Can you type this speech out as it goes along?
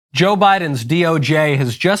Joe Biden's DOJ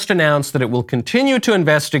has just announced that it will continue to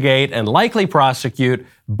investigate and likely prosecute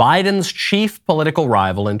Biden's chief political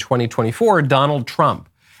rival in 2024, Donald Trump.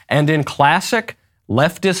 And in classic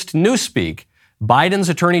leftist newspeak, Biden's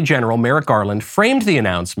Attorney General, Merrick Garland, framed the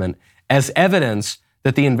announcement as evidence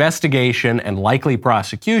that the investigation and likely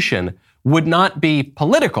prosecution would not be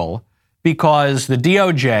political because the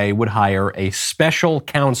DOJ would hire a special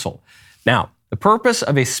counsel. Now, the purpose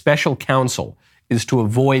of a special counsel is to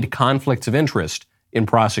avoid conflicts of interest in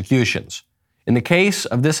prosecutions. In the case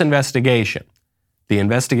of this investigation, the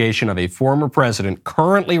investigation of a former president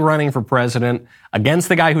currently running for president against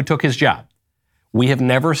the guy who took his job, we have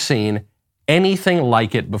never seen anything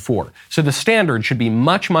like it before. So the standard should be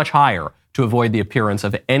much, much higher to avoid the appearance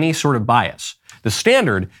of any sort of bias. The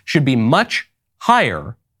standard should be much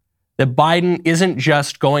higher that Biden isn't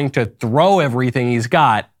just going to throw everything he's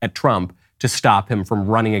got at Trump to stop him from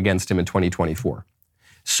running against him in 2024.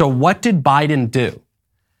 So what did Biden do?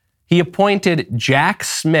 He appointed Jack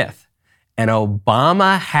Smith, an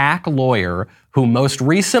Obama hack lawyer who most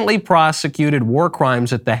recently prosecuted war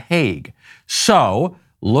crimes at The Hague. So,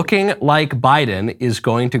 looking like Biden is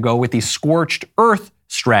going to go with the scorched earth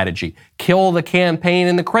strategy, kill the campaign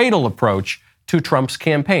in the cradle approach to Trump's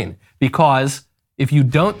campaign. Because if you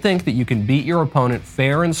don't think that you can beat your opponent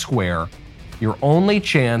fair and square, your only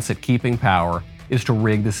chance at keeping power is to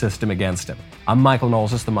rig the system against him. I'm Michael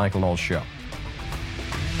Knowles. This is The Michael Knowles Show.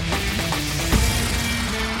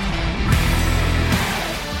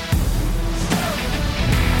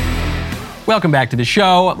 Welcome back to the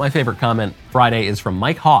show. My favorite comment Friday is from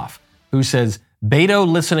Mike Hoff, who says, Beto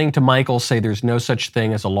listening to Michael say there's no such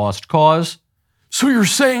thing as a lost cause. So you're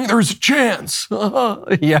saying there's a chance?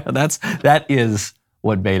 Yeah, that is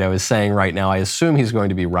what Beto is saying right now. I assume he's going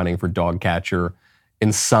to be running for dog catcher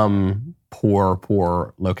in some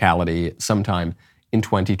poor locality sometime in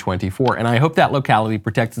 2024. And I hope that locality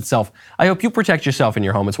protects itself. I hope you protect yourself in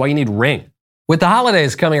your home. It's why you need Ring. With the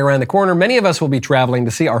holidays coming around the corner, many of us will be traveling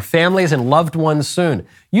to see our families and loved ones soon.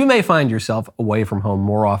 You may find yourself away from home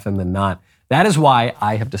more often than not. That is why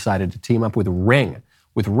I have decided to team up with Ring.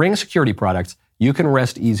 With Ring security products, you can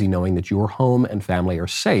rest easy knowing that your home and family are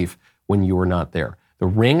safe when you are not there. The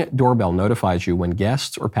Ring doorbell notifies you when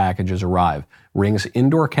guests or packages arrive. Ring's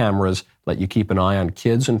indoor cameras let you keep an eye on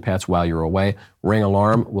kids and pets while you're away. Ring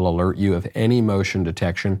Alarm will alert you of any motion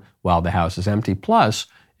detection while the house is empty. Plus,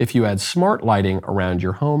 if you add smart lighting around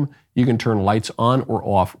your home, you can turn lights on or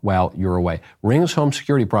off while you're away. Ring's home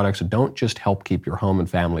security products don't just help keep your home and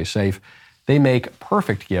family safe. They make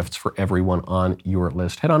perfect gifts for everyone on your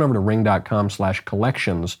list. Head on over to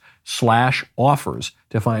ring.com/collections/offers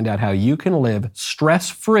to find out how you can live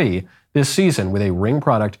stress-free this season with a Ring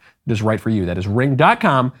product that is right for you. That is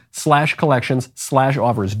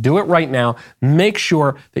ring.com/collections/offers. Do it right now. Make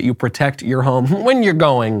sure that you protect your home when you're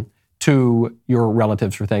going to your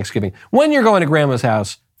relatives for Thanksgiving, when you're going to grandma's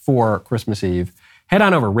house for Christmas Eve. Head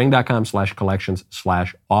on over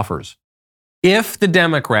ring.com/collections/offers. If the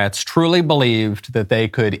Democrats truly believed that they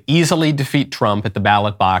could easily defeat Trump at the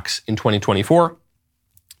ballot box in 2024,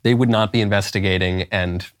 they would not be investigating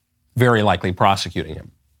and very likely prosecuting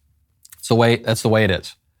him. That's the way it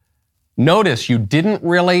is. Notice you didn't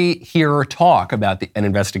really hear talk about an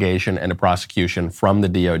investigation and a prosecution from the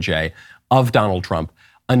DOJ of Donald Trump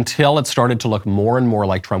until it started to look more and more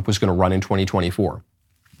like Trump was going to run in 2024.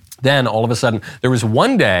 Then all of a sudden, there was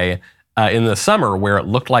one day in the summer where it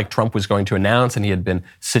looked like Trump was going to announce, and he had been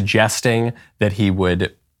suggesting that he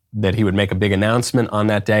would make a big announcement on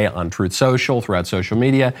that day on Truth Social, throughout social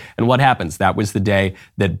media. And what happens? That was the day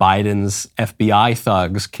that Biden's FBI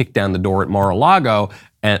thugs kicked down the door at Mar-a-Lago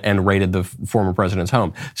and raided the former president's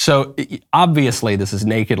home. So obviously this is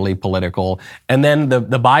nakedly political. And then the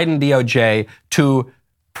Biden DOJ, to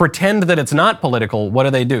pretend that it's not political, what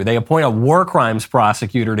do? They appoint a war crimes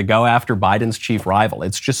prosecutor to go after Biden's chief rival.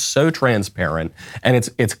 It's just so transparent. And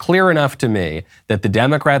it's clear enough to me that the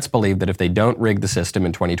Democrats believe that if they don't rig the system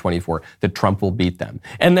in 2024, that Trump will beat them.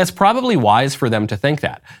 And that's probably wise for them to think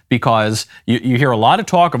that, because you hear a lot of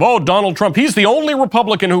talk of, Donald Trump, he's the only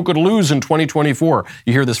Republican who could lose in 2024.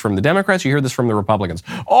 You hear this from the Democrats, you hear this from the Republicans.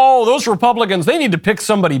 Those Republicans, they need to pick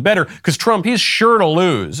somebody better because Trump, he's sure to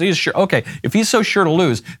lose. He's sure. Okay, if he's so sure to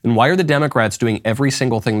lose, then why are the Democrats doing every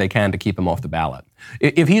single thing they can to keep him off the ballot?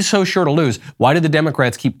 If he's so sure to lose, why do the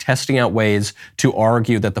Democrats keep testing out ways to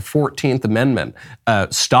argue that the 14th Amendment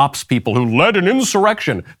stops people who led an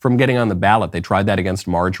insurrection from getting on the ballot? They tried that against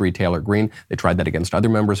Marjorie Taylor Greene. They tried that against other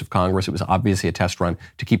members of Congress. It was obviously a test run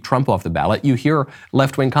to keep Trump off the ballot. You hear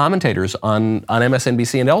left-wing commentators on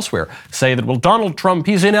MSNBC and elsewhere say that, Donald Trump,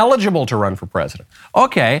 he's ineligible to run for president.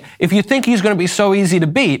 Okay, if you think he's going to be so easy to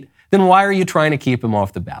beat, then why are you trying to keep him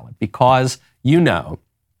off the ballot? Because you know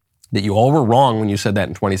that you all were wrong when you said that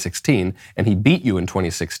in 2016, and he beat you in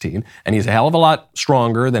 2016, and he's a hell of a lot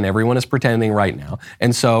stronger than everyone is pretending right now.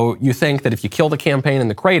 And so you think that if you kill the campaign in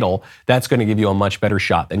the cradle, that's going to give you a much better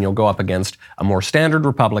shot. Then you'll go up against a more standard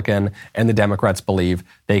Republican, and the Democrats believe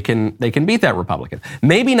they can beat that Republican.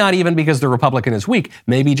 Maybe not even because the Republican is weak,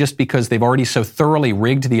 maybe just because they've already so thoroughly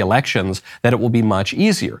rigged the elections that it will be much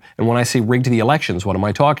easier. And when I say rigged the elections, what am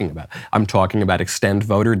I talking about? I'm talking about extend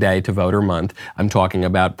voter day to voter month. I'm talking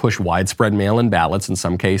about push widespread mail-in ballots, in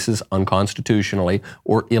some cases unconstitutionally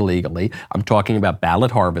or illegally. I'm talking about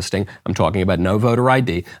ballot harvesting. I'm talking about no voter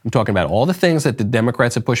ID. I'm talking about all the things that the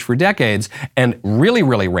Democrats have pushed for decades and really,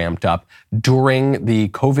 really ramped up during the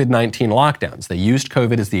COVID-19 lockdowns. They used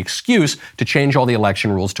COVID as the excuse to change all the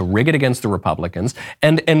election rules, to rig it against the Republicans,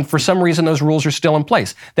 and for some reason those rules are still in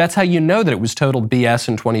place. That's how you know that it was total BS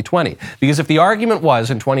in 2020. Because if the argument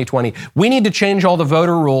was in 2020, we need to change all the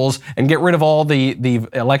voter rules and get rid of all the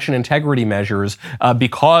election integrity measures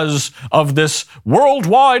because of this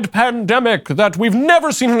worldwide pandemic that we've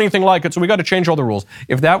never seen anything like it, so we got to change all the rules.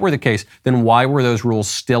 If that were the case, then why were those rules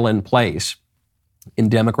still in place in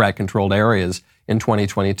Democrat-controlled areas in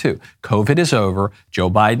 2022? COVID is over.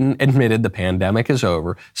 Joe Biden admitted the pandemic is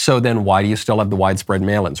over. So then why do you still have the widespread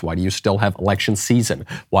mail-ins? Why do you still have election season?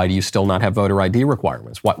 Why do you still not have voter ID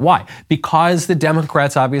requirements? Why? Because the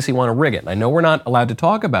Democrats obviously want to rig it. And I know we're not allowed to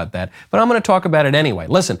talk about that, but I'm going to talk about it anyway.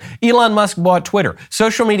 Listen, Elon Musk bought Twitter.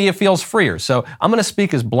 Social media feels freer. So I'm going to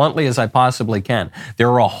speak as bluntly as I possibly can.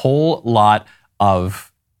 There are a whole lot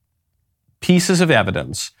of pieces of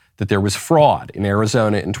evidence that there was fraud in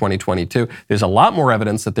Arizona in 2022. There's a lot more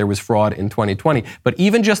evidence that there was fraud in 2020. But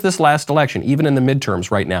even just this last election, even in the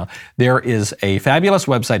midterms right now, there is a fabulous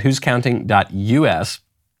website,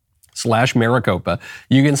 whoscounting.us/Maricopa.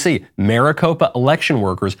 You can see Maricopa election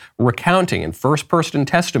workers recounting in first-person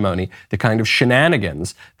testimony the kind of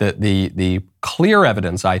shenanigans, the clear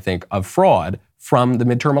evidence, I think, of fraud from the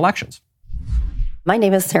midterm elections. My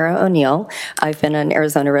name is Sarah O'Neill. I've been an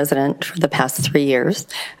Arizona resident for the past 3 years.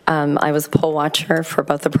 I was a poll watcher for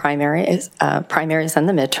both the primaries and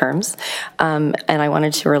the midterms, and I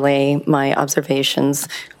wanted to relay my observations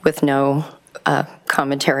with no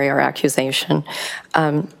commentary or accusation.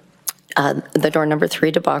 The door number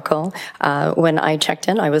 3 debacle. When I checked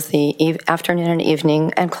in, I was the afternoon and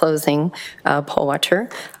evening and closing poll watcher.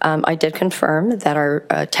 I did confirm that our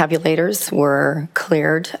tabulators were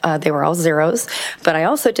cleared. They were all zeros. But I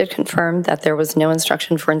also did confirm that there was no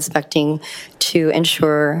instruction for inspecting to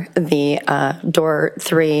ensure the door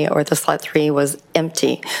 3 or the slot 3 was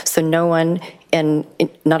empty. So no one, and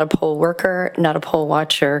not a poll worker, not a poll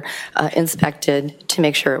watcher, inspected to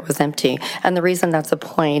make sure it was empty. And the reason that's a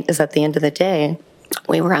point is at the end of the day,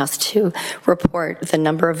 we were asked to report the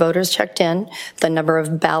number of voters checked in, the number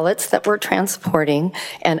of ballots that we're transporting,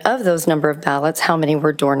 and of those number of ballots, how many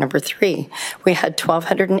were door number 3. We had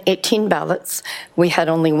 1,218 ballots. We had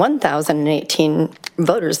only 1,018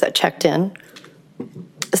 voters that checked in.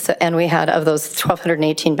 So, and we had, of those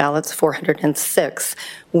 1,218 ballots, 406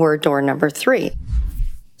 were door number 3.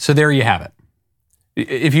 So there you have it.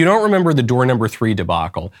 If you don't remember the door number 3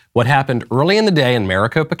 debacle, what happened early in the day in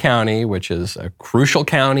Maricopa County, which is a crucial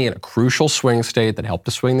county and a crucial swing state that helped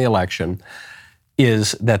to swing the election,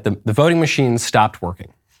 is that the voting machines stopped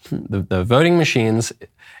working. The voting machines,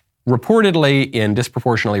 reportedly in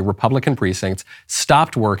disproportionately Republican precincts,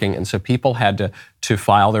 stopped working, and so people had to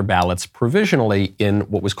file their ballots provisionally in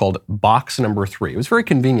what was called box number 3. It was very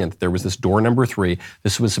convenient that there was this door number 3.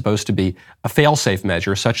 This was supposed to be a fail-safe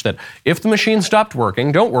measure such that if the machine stopped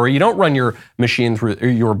working, don't worry, you don't run your machine through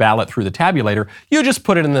your ballot through the tabulator. You just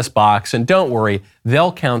put it in this box, and don't worry,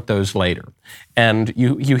 they'll count those later. And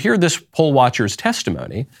you hear this poll watcher's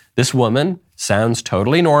testimony. This woman sounds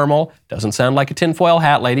totally normal, doesn't sound like a tinfoil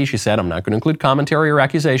hat lady. She said, I'm not going to include commentary or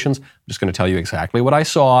accusations. I'm just going to tell you exactly what I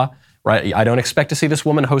saw. Right? I don't expect to see this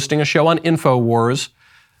woman hosting a show on InfoWars,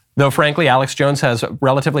 though frankly, Alex Jones has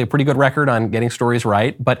relatively a pretty good record on getting stories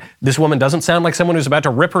right. But this woman doesn't sound like someone who's about to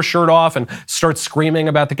rip her shirt off and start screaming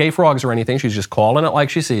about the gay frogs or anything. She's just calling it like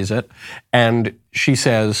she sees it. And she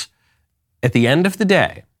says, at the end of the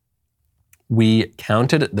day, we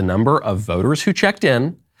counted the number of voters who checked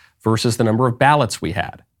in versus the number of ballots we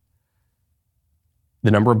had. The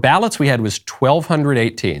number of ballots we had was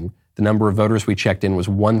 1,218. The number of voters we checked in was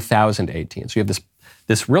 1,018. So you have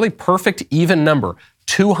this really perfect even number,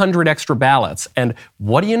 200 extra ballots. And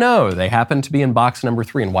what do you know? They happened to be in box number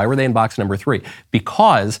 3. And why were they in box number 3?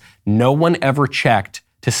 Because no one ever checked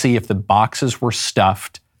to see if the boxes were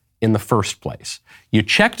stuffed in the first place. You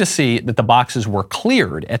check to see that the boxes were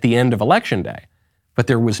cleared at the end of Election Day. but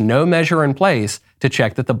there was no measure in place to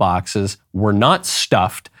check that the boxes were not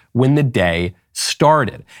stuffed when the day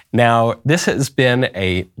started. Now, this has been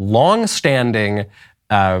a long-standing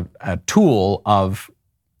tool of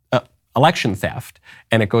election theft,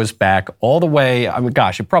 and it goes back all the way,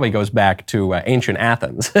 it probably goes back to ancient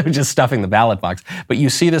Athens, just stuffing the ballot box. But you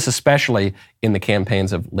see this especially in the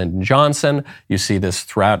campaigns of Lyndon Johnson. You see this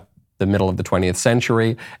throughout the middle of the 20th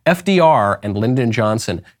century. FDR and Lyndon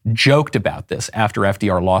Johnson joked about this after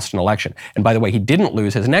FDR lost an election. And by the way, he didn't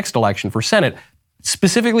lose his next election for Senate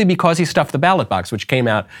specifically because he stuffed the ballot box, which came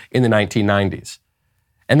out in the 1990s.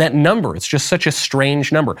 And that number, it's just such a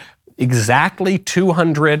strange number. Exactly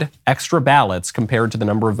 200 extra ballots compared to the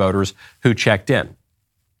number of voters who checked in.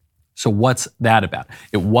 So what's that about?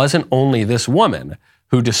 It wasn't only this woman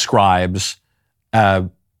who describes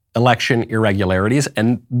election irregularities,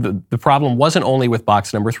 and the problem wasn't only with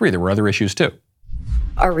box number 3. There were other issues too.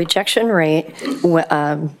 Our rejection rate,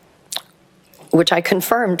 which I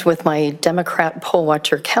confirmed with my Democrat poll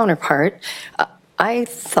watcher counterpart, I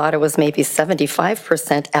thought it was maybe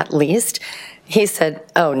 75% at least. He said,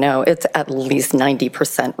 oh no, it's at least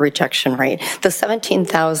 90% rejection rate. The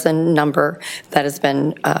 17,000 number that has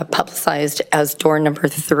been publicized as door number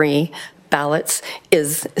 3 ballots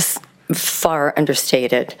is far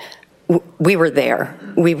understated. We were there.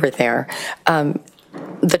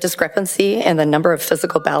 The discrepancy in the number of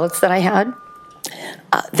physical ballots that I had,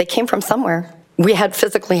 they came from somewhere. We had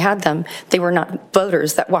physically had them. They were not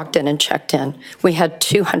voters that walked in and checked in. We had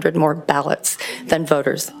 200 more ballots than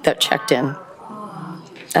voters that checked in.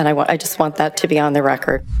 And I just want that to be on the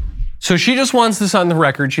record. So she just wants this on the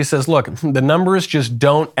record. She says, look, the numbers just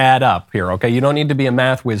don't add up here, okay? You don't need to be a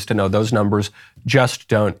math whiz to know those numbers just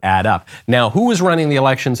don't add up. Now, who was running the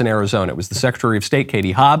elections in Arizona? It was the Secretary of State,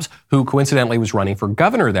 Katie Hobbs, who coincidentally was running for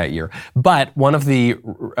governor that year. But one of the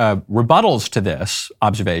rebuttals to this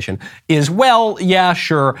observation is, well, yeah,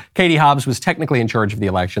 sure, Katie Hobbs was technically in charge of the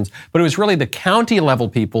elections, but it was really the county level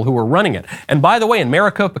people who were running it. And by the way, in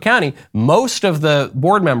Maricopa County, most of the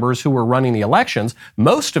board members who were running the elections,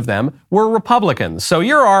 most of them were Republicans. So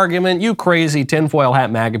your argument, you crazy tinfoil hat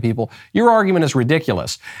MAGA people, your argument is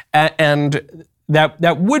ridiculous. And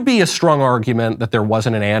that would be a strong argument that there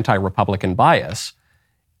wasn't an anti-Republican bias,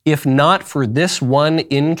 if not for this one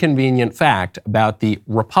inconvenient fact about the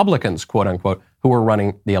Republicans, quote unquote, who were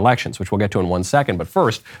running the elections, which we'll get to in one second. But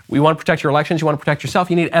first, we want to protect your elections, you want to protect yourself,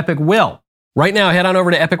 you need Epic Will. Right now, head on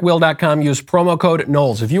over to epicwill.com, use promo code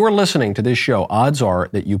Knowles. If you are listening to this show, odds are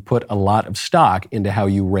that you put a lot of stock into how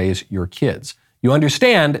you raise your kids. You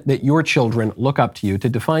understand that your children look up to you to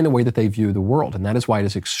define the way that they view the world, and that is why it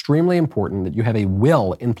is extremely important that you have a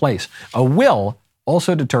will in place. A will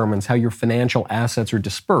also determines how your financial assets are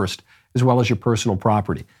dispersed, as well as your personal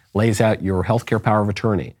property, lays out your healthcare power of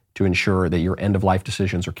attorney to ensure that your end-of-life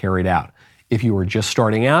decisions are carried out. If you are just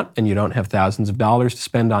starting out and you don't have thousands of dollars to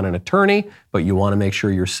spend on an attorney, but you want to make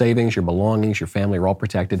sure your savings, your belongings, your family are all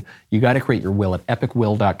protected, you got to create your will at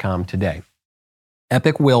epicwill.com today.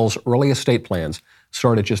 Epic Will's early estate plans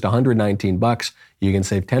start at just $119. You can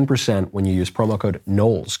save 10% when you use promo code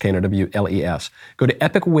Knowles, Knowles. Go to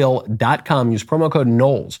epicwill.com, use promo code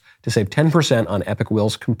Knowles to save 10% on Epic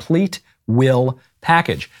Will's complete will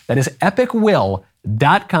package. That is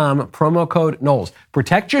epicwill.com, promo code Knowles.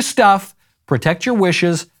 Protect your stuff, protect your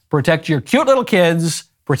wishes, protect your cute little kids,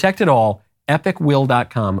 protect it all.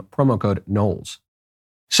 epicwill.com, promo code Knowles.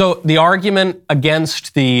 So the argument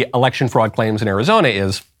against the election fraud claims in Arizona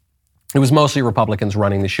is it was mostly Republicans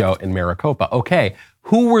running the show in Maricopa. Okay,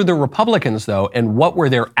 who were the Republicans, though, and what were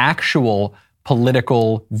their actual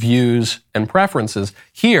political views and preferences?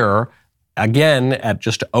 Here, again, at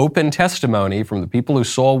just open testimony from the people who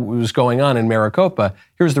saw what was going on in Maricopa,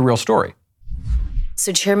 here's the real story.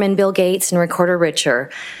 So Chairman Bill Gates and Recorder Richer,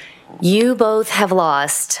 you both have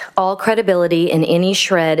lost all credibility and any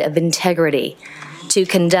shred of integrity to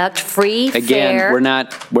conduct free, fair,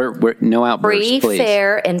 we're no outbursts, please.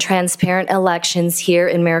 Fair, and transparent elections here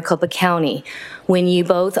in Maricopa County. When you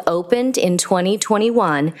both opened in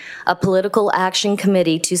 2021 a political action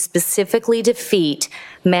committee to specifically defeat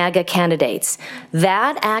MAGA candidates.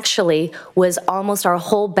 That actually was almost our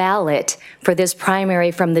whole ballot for this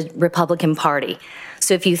primary from the Republican Party.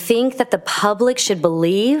 So if you think that the public should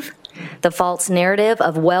believe the false narrative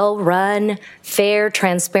of well-run, fair,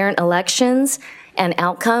 transparent elections and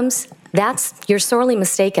outcomes, you're sorely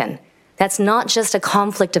mistaken. That's not just a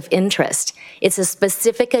conflict of interest. It's a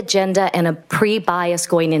specific agenda and a pre-bias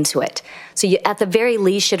going into it. So you, at the very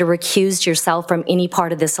least, should have recused yourself from any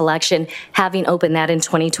part of this election, having opened that in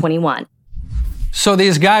 2021. So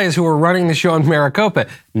these guys who are running the show in Maricopa,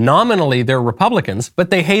 nominally they're Republicans, but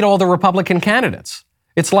they hate all the Republican candidates.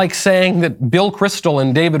 It's like saying that Bill Kristol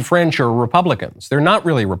and David French are Republicans. They're not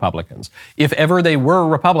really Republicans. If ever they were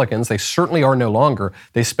Republicans, they certainly are no longer.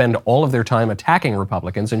 They spend all of their time attacking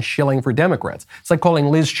Republicans and shilling for Democrats. It's like calling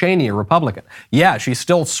Liz Cheney a Republican. Yeah, she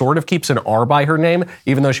still sort of keeps an R by her name,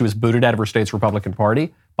 even though she was booted out of her state's Republican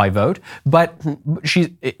Party by vote. But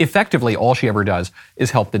she effectively, all she ever does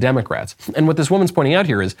is help the Democrats. And what this woman's pointing out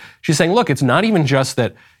here is she's saying, look, it's not even just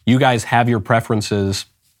that you guys have your preferences.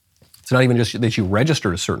 It's not even just that you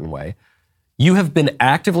registered a certain way. You have been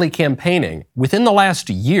actively campaigning within the last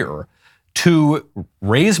year to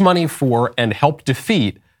raise money for and help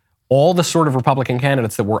defeat all the sort of Republican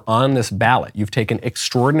candidates that were on this ballot. You've taken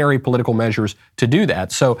extraordinary political measures to do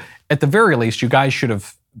that. So at the very least, you guys should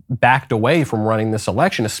have backed away from running this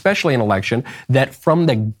election, especially an election that from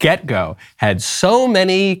the get-go had so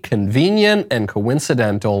many convenient and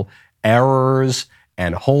coincidental errors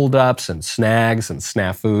and holdups and snags and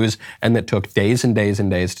snafus, and that took days and days and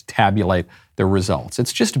days to tabulate the results.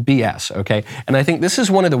 It's just BS, okay? And I think this is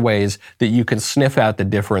one of the ways that you can sniff out the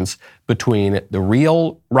difference between the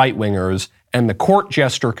real right-wingers and the court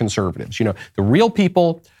jester conservatives. You know, the real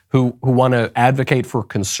people who want to advocate for a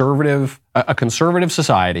conservative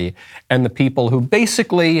society, and the people who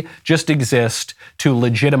basically just exist to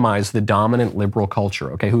legitimize the dominant liberal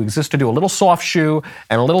culture, okay, who exist to do a little soft shoe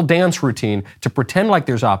and a little dance routine to pretend like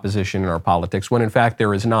there's opposition in our politics when in fact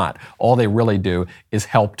there is not. All they really do is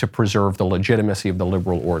help to preserve the legitimacy of the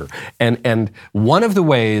liberal order. And one of the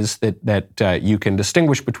ways that you can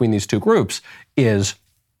distinguish between these two groups is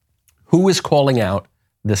who is calling out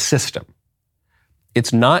the system.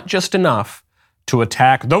 It's not just enough to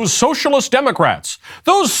attack those socialist Democrats.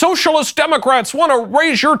 Those socialist Democrats want to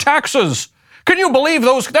raise your taxes. Can you believe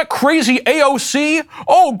that crazy AOC?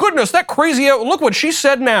 Oh, goodness, that crazy, look what she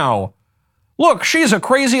said now. Look, she's a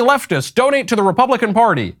crazy leftist. Donate to the Republican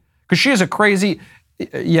Party because she is a crazy,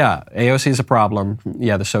 yeah, AOC is a problem.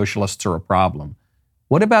 Yeah, the socialists are a problem.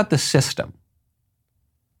 What about the system?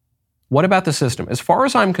 What about the system? As far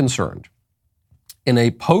as I'm concerned, in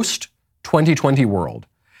a post-2020 world,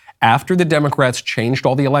 after the Democrats changed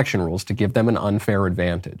all the election rules to give them an unfair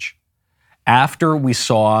advantage, after we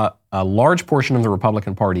saw a large portion of the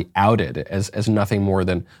Republican Party outed as nothing more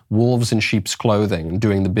than wolves in sheep's clothing and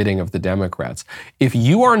doing the bidding of the Democrats, if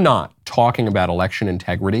you are not talking about election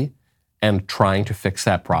integrity and trying to fix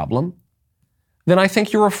that problem, then I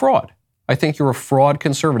think you're a fraud. I think you're a fraud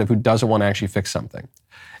conservative who doesn't want to actually fix something.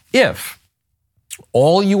 If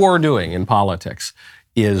all you are doing in politics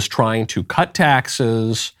is trying to cut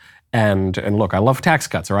taxes, and look, I love tax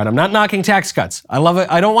cuts, all right? I'm not knocking tax cuts. I love it.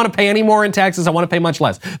 I don't want to pay any more in taxes. I want to pay much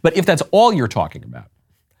less. But if that's all you're talking about,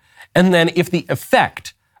 and then if the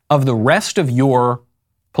effect of the rest of your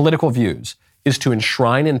political views is to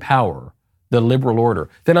enshrine in power the liberal order,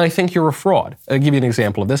 then I think you're a fraud. I'll give you an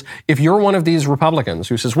example of this. If you're one of these Republicans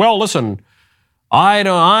who says, well, listen,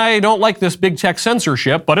 I don't like this big tech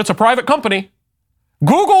censorship, but it's a private company.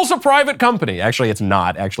 Google's a private company. Actually, it's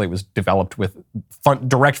not. Actually, it was developed with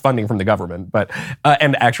direct funding from the government. But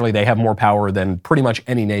and actually, they have more power than pretty much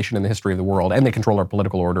any nation in the history of the world, and they control our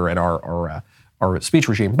political order and our speech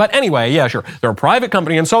regime. But anyway, yeah, sure, they're a private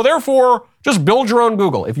company, and so therefore, just build your own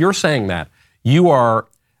Google. If you're saying that, you are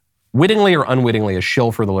wittingly or unwittingly a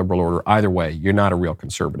shill for the liberal order. Either way, you're not a real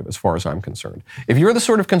conservative, as far as I'm concerned. If you're the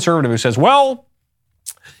sort of conservative who says, well,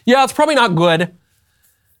 yeah, it's probably not good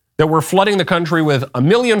that we're flooding the country with 1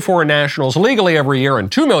 million foreign nationals legally every year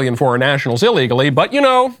and 2 million foreign nationals illegally, but you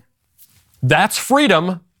know, that's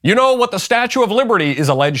freedom. You know what the Statue of Liberty is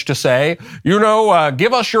alleged to say. You know,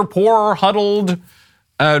 give us your poor, huddled,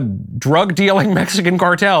 drug-dealing Mexican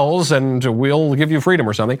cartels and we'll give you freedom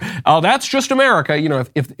or something. That's just America. You know,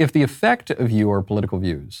 if the effect of your political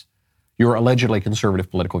views, your allegedly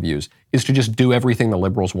conservative political views, is to just do everything the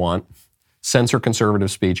liberals want, censor conservative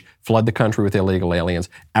speech, flood the country with illegal aliens,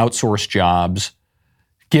 outsource jobs,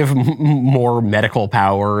 give more medical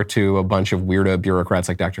power to a bunch of weirdo bureaucrats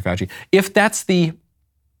like Dr. Fauci. If that's the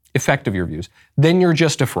effect of your views, then you're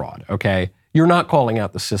just a fraud, okay? You're not calling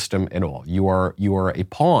out the system at all. You are a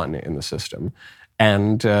pawn in the system.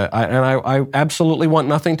 And I absolutely want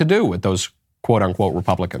nothing to do with those quote-unquote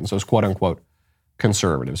Republicans, those quote-unquote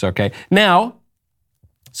conservatives, okay? Now,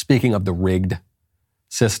 speaking of the rigged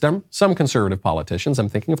system, some conservative politicians, I'm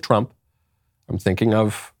thinking of Trump, I'm thinking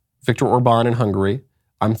of Viktor Orban in Hungary,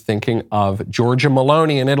 I'm thinking of Giorgia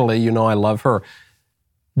Meloni in Italy, you know I love her.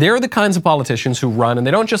 They're the kinds of politicians who run, and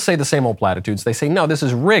they don't just say the same old platitudes, they say, no, this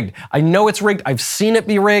is rigged. I know it's rigged, I've seen it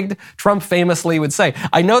be rigged. Trump famously would say,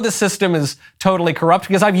 I know the system is totally corrupt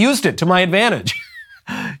because I've used it to my advantage.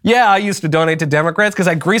 Yeah, I used to donate to Democrats because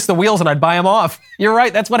I'd grease the wheels and I'd buy them off. You're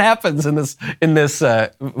right. That's what happens in this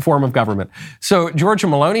form of government. So Giorgia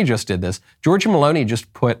Meloni just did this. Giorgia Meloni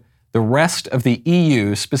just put the rest of the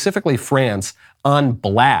EU, specifically France, on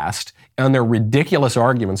blast on their ridiculous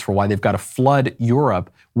arguments for why they've got to flood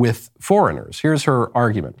Europe with foreigners. Here's her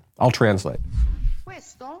argument. I'll translate.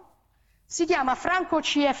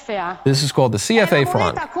 This is called the CFA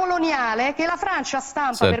franc.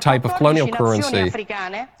 It's a type of colonial currency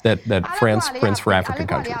that France prints for African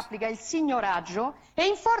countries. And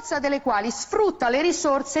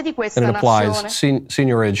it applies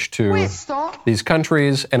seigniorage to these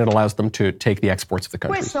countries, and it allows them to take the exports of the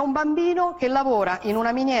countries.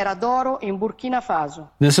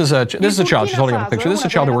 This is a child. She's holding up a picture. This is a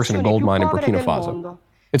child who works in a gold mine in Burkina Faso.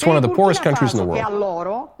 It's one of the poorest countries in the world.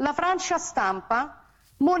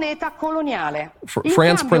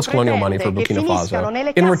 France prints colonial money for Burkina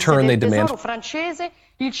Faso. In return, they demand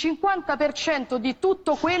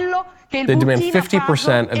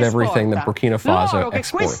 50% of everything that Burkina Faso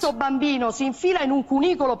exports.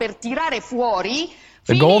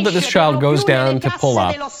 The gold that this child goes down to pull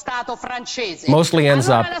up mostly ends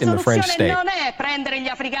up in the French state.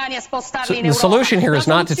 So the solution here is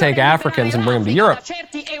not to take Africans and bring them to Europe.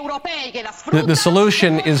 The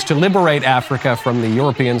solution is to liberate Africa from the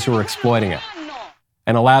Europeans who are exploiting it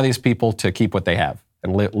and allow these people to keep what they have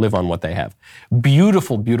and live on what they have.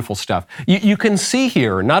 Beautiful, beautiful stuff. You can see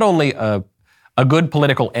here not only a good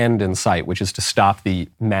political end in sight, which is to stop the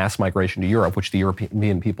mass migration to Europe, which the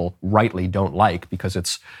European people rightly don't like because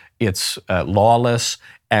it's lawless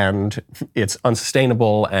and it's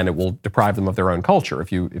unsustainable and it will deprive them of their own culture.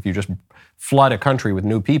 If you just flood a country with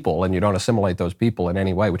new people and you don't assimilate those people in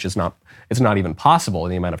any way, which is not even possible in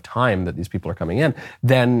the amount of time that these people are coming in,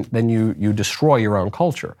 then you destroy your own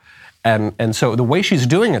culture. And so the way she's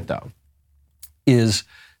doing it, though, is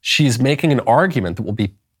she's making an argument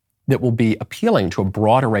that will be appealing to a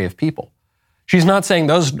broad array of people. She's not saying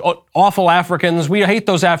those awful Africans, we hate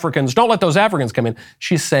those Africans, don't let those Africans come in.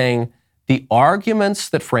 She's saying the arguments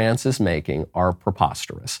that France is making are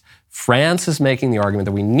preposterous. France is making the argument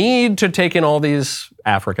that we need to take in all these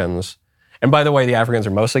Africans. And by the way, the Africans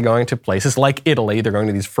are mostly going to places like Italy. They're going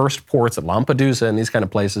to these first ports at Lampedusa and these kind of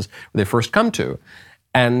places where they first come to.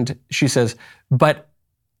 And she says, but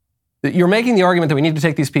you're making the argument that we need to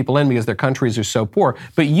take these people in because their countries are so poor.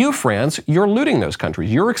 But you, France, you're looting those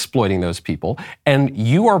countries. You're exploiting those people. And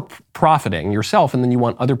you are profiting yourself. And then you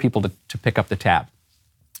want other people to pick up the tab.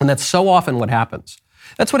 And that's so often what happens.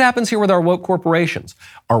 That's what happens here with our woke corporations.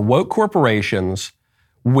 Our woke corporations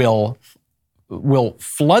will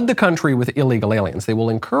flood the country with illegal aliens. They will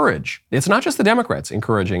encourage, it's not just the Democrats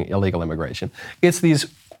encouraging illegal immigration. It's these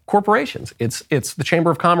corporations. It's the Chamber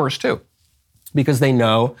of Commerce too, because they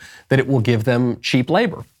know that it will give them cheap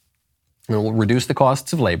labor. And it will reduce the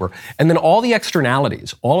costs of labor. And then all the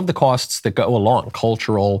externalities, all of the costs that go along,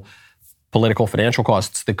 cultural, political, financial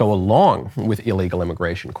costs that go along with illegal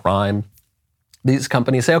immigration, crime, these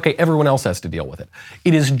companies say, okay, everyone else has to deal with it.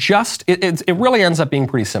 It is just, it really ends up being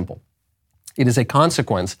pretty simple. It is a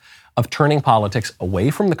consequence of turning politics away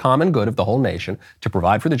from the common good of the whole nation to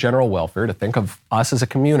provide for the general welfare, to think of us as a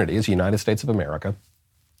community, as the United States of America,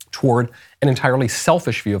 toward an entirely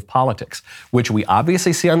selfish view of politics, which we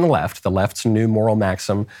obviously see on the left. The left's new moral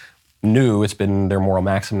maxim, it's been their moral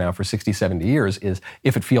maxim now for 60, 70 years, is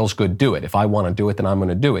if it feels good, do it. If I want to do it, then I'm going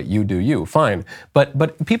to do it. You do you, fine.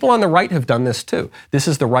 But people on the right have done this too. This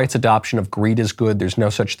is the right's adoption of greed is good. There's no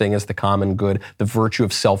such thing as the common good, the virtue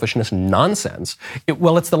of selfishness, nonsense.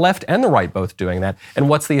 It's the left and the right both doing that. And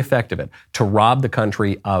what's the effect of it? To rob the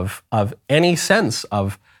country of any sense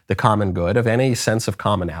of the common good, of any sense of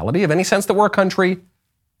commonality, of any sense that we're a country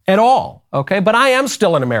at all, okay? But I am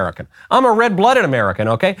still an American. I'm a red-blooded American,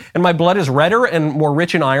 okay? And my blood is redder and more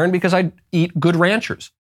rich in iron because I eat Good Ranchers.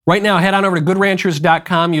 Right now, head on over to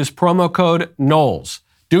goodranchers.com, use promo code Knowles.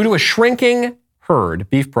 Due to a shrinking herd,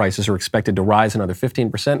 beef prices are expected to rise another 15% in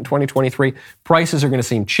 2023. Prices are going to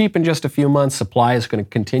seem cheap in just a few months. Supply is going to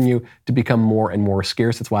continue to become more and more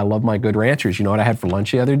scarce. That's why I love my Good Ranchers. You know what I had for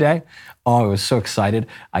lunch the other day? Oh, I was so excited.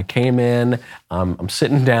 I came in, I'm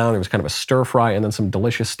sitting down, there was kind of a stir fry and then some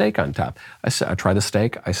delicious steak on top. I tried the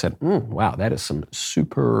steak. I said, wow, that is some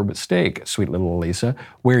superb steak, sweet little Elisa.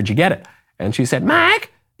 Where'd you get it? And she said,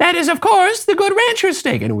 Mike, that is, of course, the Good Ranchers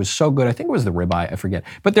steak. And it was so good. I think it was the ribeye. I forget.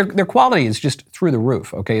 But their quality is just through the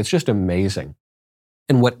roof, okay? It's just amazing.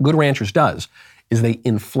 And what Good Ranchers does is they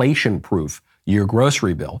inflation-proof your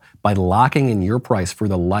grocery bill by locking in your price for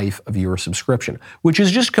the life of your subscription, which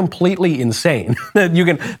is just completely insane. You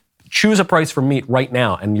can choose a price for meat right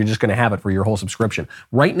now, and you're just going to have it for your whole subscription.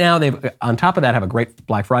 Right now, they've, on top of that, have a great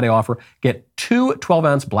Black Friday offer. Get 2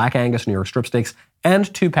 12-ounce Black Angus New York strip steaks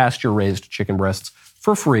and 2 pasture-raised chicken breasts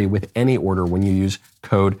for free with any order when you use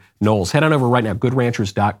code Knowles. Head on over right now,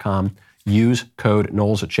 goodranchers.com. Use code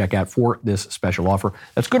Knowles at checkout for this special offer.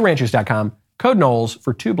 That's goodranchers.com, code Knowles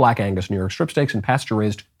for 2 Black Angus New York strip steaks and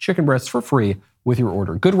pasture-raised chicken breasts for free with your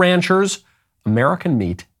order. Good Ranchers, American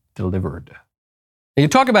meat delivered. Now, you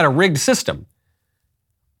talk about a rigged system.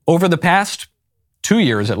 Over the past 2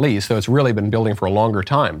 years at least, though it's really been building for a longer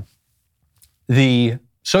time, the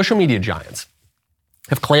social media giants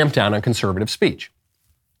have clamped down on conservative speech.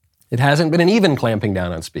 It hasn't been an even clamping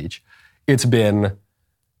down on speech. It's been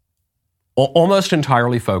almost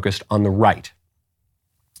entirely focused on the right.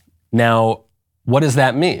 Now, what does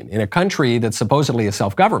that mean? In a country that's supposedly a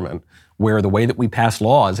self-government, where the way that we pass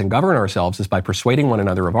laws and govern ourselves is by persuading one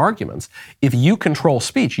another of arguments, if you control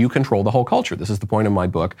speech, you control the whole culture. This is the point of my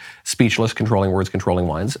book, Speechless, Controlling Words, Controlling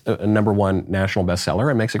Minds, a #1 national bestseller,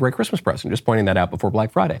 and makes a great Christmas present. Just pointing that out before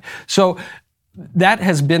Black Friday. So that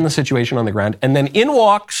has been the situation on the ground. And then in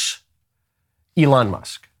walks Elon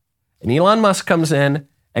Musk. And Elon Musk comes in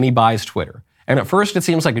and he buys Twitter. And at first it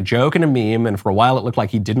seems like a joke and a meme, and for a while it looked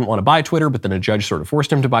like he didn't want to buy Twitter, but then a judge sort of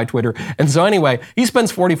forced him to buy Twitter. And so anyway, he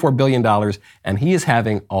spends $44 billion, and he is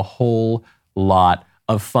having a whole lot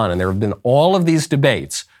of fun. And there have been all of these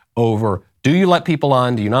debates over, do you let people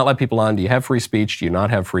on? Do you not let people on? Do you have free speech? Do you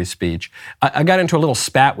not have free speech? I got into a little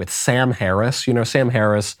spat with Sam Harris. You know, Sam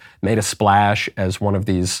Harris made a splash as one of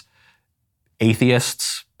these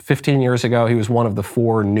atheists 15 years ago. He was one of the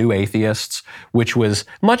 4 new atheists, which was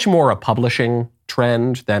much more a publishing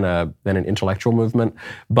trend than an intellectual movement.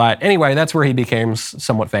 But anyway, that's where he became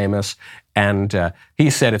somewhat famous. And he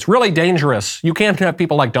said, it's really dangerous. You can't have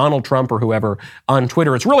people like Donald Trump or whoever on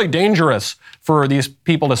Twitter. It's really dangerous for these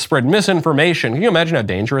people to spread misinformation. Can you imagine how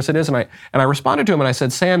dangerous it is? And I responded to him and I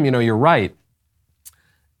said, Sam, you know, you're right.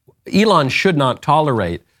 Elon should not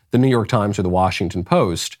tolerate the New York Times or the Washington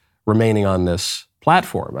Post remaining on this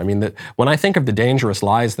platform. I mean, when I think of the dangerous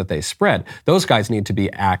lies that they spread, those guys need to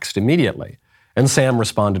be axed immediately. And Sam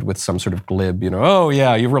responded with some sort of glib, you know, oh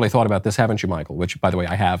yeah, you've really thought about this, haven't you, Michael? Which, by the way,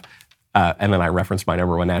 I have. And then I referenced my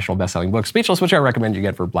 #1 national best-selling book, Speechless, which I recommend you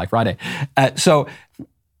get for Black Friday. So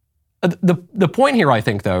the point here, I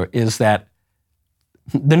think, though, is that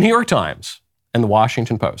the New York Times and the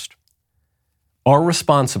Washington Post are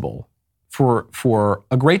responsible for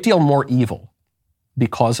a great deal more evil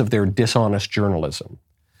because of their dishonest journalism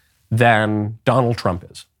than Donald Trump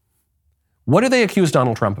is. What do they accuse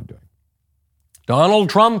Donald Trump of doing? Donald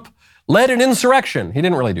Trump led an insurrection. He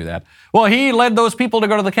didn't really do that. Well, he led those people to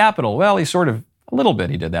go to the Capitol. Well, he sort of, a little bit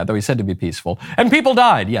he did that, though he said to be peaceful. And people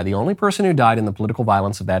died. Yeah, the only person who died in the political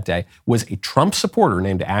violence of that day was a Trump supporter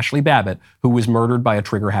named Ashley Babbitt, who was murdered by a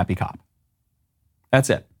trigger-happy cop. That's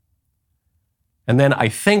it. And then I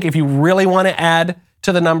think if you really want to add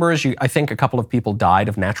to the numbers, I think a couple of people died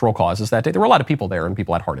of natural causes that day. There were a lot of people there, and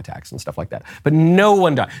people had heart attacks and stuff like that. But no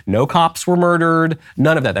one died. No cops were murdered.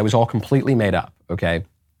 None of that. That was all completely made up, okay?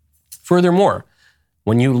 Furthermore,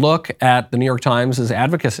 when you look at the New York Times'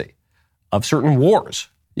 advocacy of certain wars,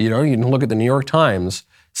 you know, you can look at the New York Times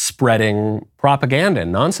spreading propaganda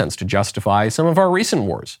and nonsense to justify some of our recent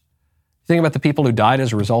wars. Think about the people who died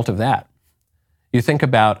as a result of that. You think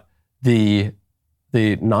about the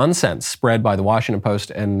nonsense spread by the Washington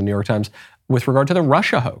Post and the New York Times with regard to the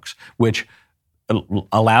Russia hoax, which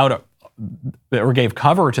allowed or gave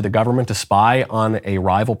cover to the government to spy on a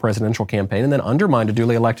rival presidential campaign and then undermined a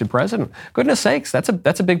duly elected president. Goodness sakes, that's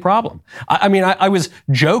a big problem. I mean, I was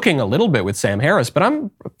joking a little bit with Sam Harris, but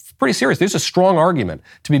I'm pretty serious. There's a strong argument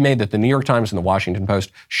to be made that the New York Times and the Washington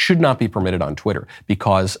Post should not be permitted on Twitter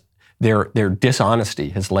because their dishonesty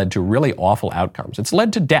has led to really awful outcomes. It's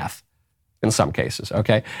led to death in some cases,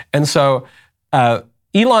 okay? And so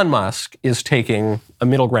Elon Musk is taking a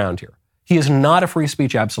middle ground here. He is not a free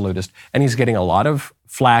speech absolutist, and he's getting a lot of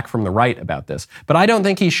flack from the right about this. But I don't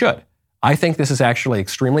think he should. I think this is actually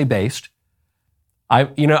extremely based. I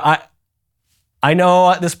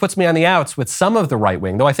know this puts me on the outs with some of the right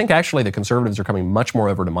wing, though I think actually the conservatives are coming much more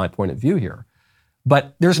over to my point of view here.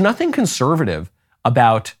 But there's nothing conservative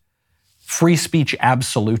about free speech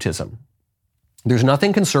absolutism. There's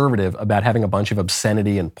nothing conservative about having a bunch of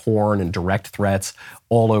obscenity and porn and direct threats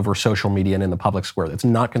all over social media and in the public square. That's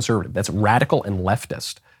not conservative. That's radical and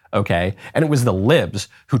leftist, okay? And it was the libs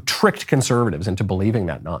who tricked conservatives into believing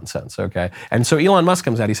that nonsense, okay? And so Elon Musk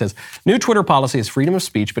comes out, he says, new Twitter policy is freedom of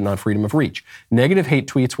speech but not freedom of reach. Negative hate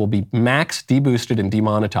tweets will be max deboosted and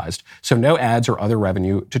demonetized, so no ads or other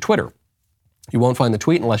revenue to Twitter. You won't find the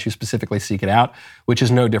tweet unless you specifically seek it out, which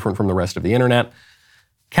is no different from the rest of the internet.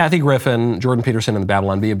 Kathy Griffin, Jordan Peterson, and the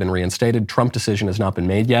Babylon Bee have been reinstated. Trump decision has not been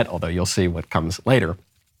made yet, although you'll see what comes later.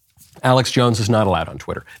 Alex Jones is not allowed on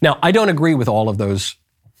Twitter. Now, I don't agree with all of those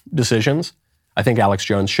decisions. I think Alex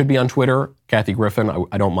Jones should be on Twitter. Kathy Griffin,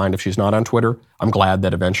 I don't mind if she's not on Twitter. I'm glad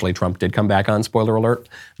that eventually Trump did come back on, spoiler alert.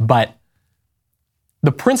 But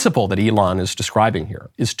the principle that Elon is describing here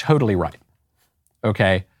is totally right,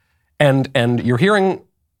 okay? And you're hearing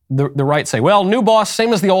the right say, well, new boss,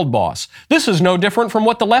 same as the old boss. This is no different from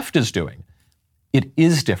what the left is doing. It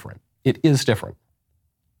is different. It is different.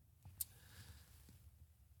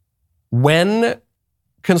 When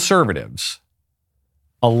conservatives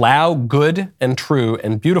allow good and true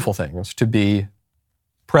and beautiful things to be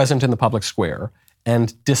present in the public square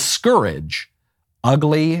and discourage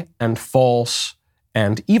ugly and false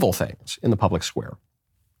and evil things in the public square,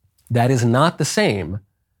 that is not the same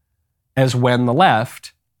as when the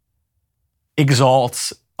left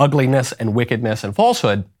exalts ugliness and wickedness and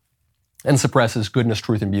falsehood and suppresses goodness,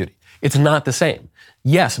 truth, and beauty. It's not the same.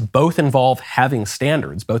 Yes, both involve having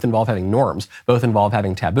standards, both involve having norms, both involve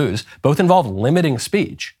having taboos, both involve limiting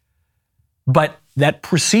speech. But that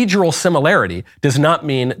procedural similarity does not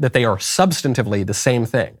mean that they are substantively the same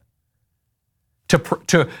thing.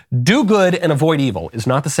 To do good and avoid evil is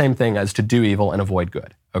not the same thing as to do evil and avoid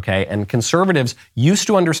good, okay? And conservatives used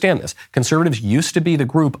to understand this. Conservatives used to be the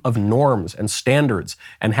group of norms and standards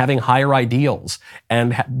and having higher ideals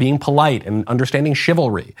and being polite and understanding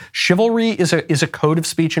chivalry. Chivalry is a code of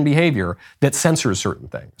speech and behavior that censors certain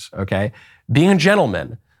things, okay? Being a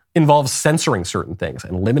gentleman involves censoring certain things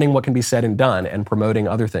and limiting what can be said and done and promoting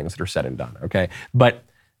other things that are said and done, okay? But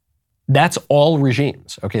that's all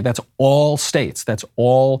regimes, okay? That's all states. That's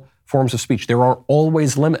all forms of speech. There are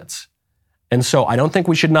always limits. And so I don't think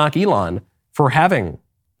we should knock Elon for having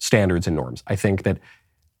standards and norms. I think that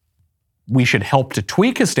we should help to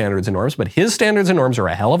tweak his standards and norms, but his standards and norms are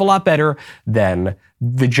a hell of a lot better than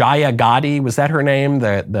Vijaya Gadde, was that her name?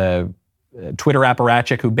 The Twitter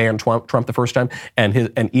apparatchik who banned Trump the first time, and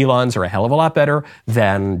Elon's are a hell of a lot better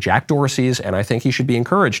than Jack Dorsey's, and I think he should be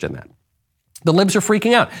encouraged in that. The libs are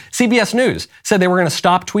freaking out. CBS News said they were going to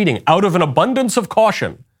stop tweeting out of an abundance of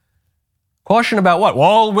caution. Caution about what?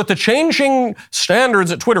 Well, with the changing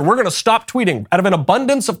standards at Twitter, we're going to stop tweeting out of an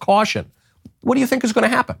abundance of caution. What do you think is going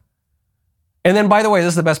to happen? And then, by the way, this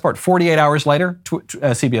is the best part. 48 hours later,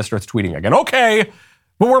 CBS starts tweeting again. Okay,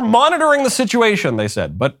 but we're monitoring the situation, they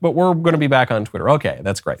said. But we're going to be back on Twitter. Okay,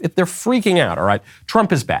 that's great. They're freaking out, all right?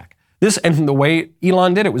 Trump is back. This, and the way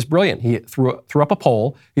Elon did it was brilliant. He threw up a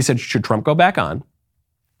poll. He said, should Trump go back on?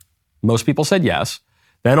 Most people said yes.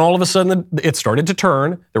 Then all of a sudden, it started to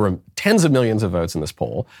turn. There were tens of millions of votes in this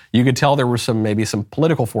poll. You could tell there were maybe some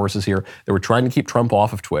political forces here that were trying to keep Trump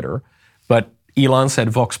off of Twitter. But Elon said,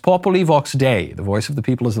 Vox Populi, Vox Dei. The voice of the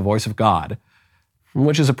people is the voice of God,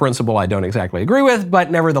 which is a principle I don't exactly agree with, but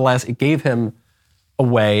nevertheless, it gave him a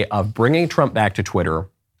way of bringing Trump back to Twitter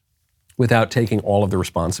without taking all of the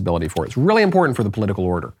responsibility for it. It's really important for the political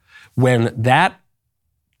order. When that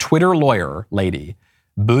Twitter lawyer lady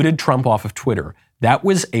booted Trump off of Twitter, that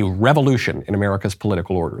was a revolution in America's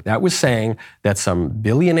political order. That was saying that some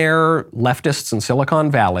billionaire leftists in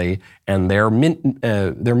Silicon Valley and their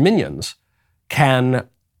minions can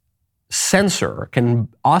censor, can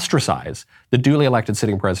ostracize the duly elected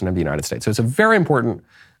sitting president of the United States. So it's a very important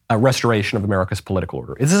restoration of America's political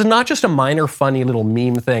order. This is not just a minor, funny little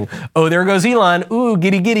meme thing. Oh, there goes Elon. Ooh,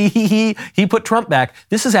 giddy, giddy, hee, hee. He put Trump back.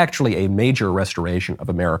 This is actually a major restoration of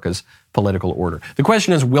America's political order. The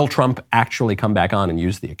question is, will Trump actually come back on and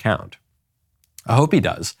use the account? I hope he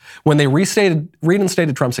does. When they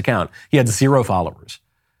reinstated Trump's account, he had 0 followers.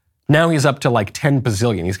 Now he's up to like 10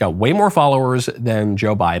 bazillion. He's got way more followers than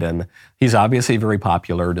Joe Biden. He's obviously very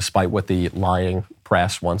popular, despite what the lying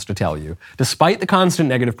press wants to tell you. Despite the constant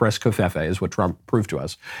negative press covfefe is what Trump proved to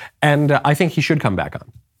us. And I think he should come back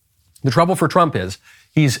on. The trouble for Trump is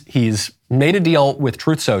he's made a deal with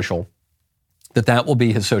Truth Social that will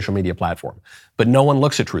be his social media platform. But no one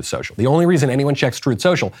looks at Truth Social. The only reason anyone checks Truth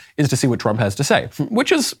Social is to see what Trump has to say,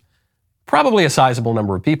 which is probably a sizable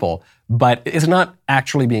number of people, but is not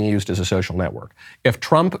actually being used as a social network. If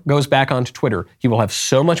Trump goes back onto Twitter, he will have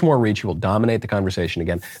so much more reach. He will dominate the conversation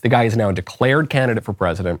again. The guy is now a declared candidate for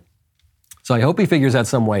president. So I hope he figures out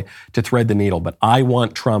some way to thread the needle. But I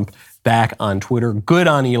want Trump back on Twitter. Good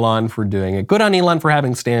on Elon for doing it. Good on Elon for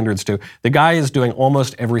having standards too. The guy is doing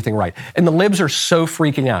almost everything right. And the libs are so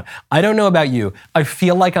freaking out. I don't know about you. I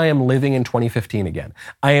feel like I am living in 2015 again.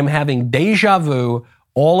 I am having deja vu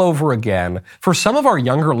all over again. For some of our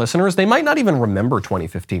younger listeners, they might not even remember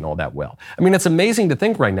 2015 all that well. I mean, it's amazing to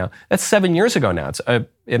think right now. That's 7 years ago now. It's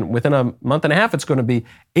within a month and a half, it's going to be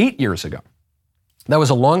 8 years ago. That was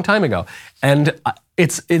a long time ago. And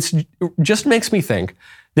it's just makes me think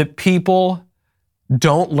that people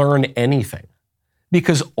don't learn anything.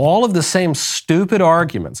 Because all of the same stupid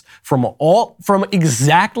arguments from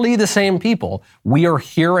exactly the same people, we are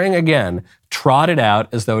hearing again, trotted out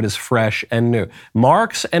as though it is fresh and new.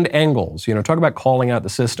 Marx and Engels, talk about calling out the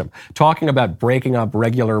system, talking about breaking up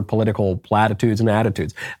regular political platitudes and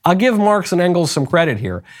attitudes. I'll give Marx and Engels some credit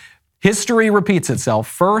here. History repeats itself,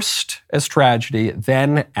 first as tragedy,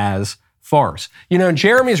 then as farce.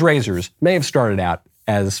 Jeremy's Razors may have started out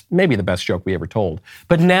as maybe the best joke we ever told.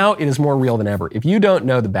 But now it is more real than ever. If you don't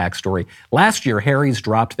know the backstory, last year Harry's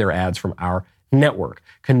dropped their ads from our network,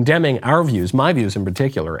 condemning our views, my views in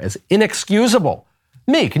particular, as inexcusable.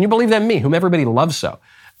 Me, can you believe that? Me, whom everybody loves so.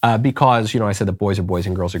 Because, I said that boys are boys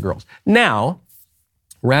and girls are girls. Now,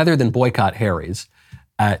 rather than boycott Harry's,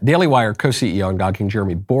 Daily Wire co-CEO and God King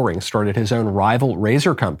Jeremy Boring started his own rival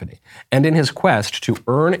razor company. And in his quest to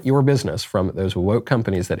earn your business from those woke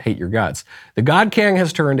companies that hate your guts, the God King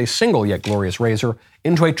has turned a single yet glorious razor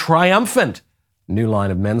into a triumphant new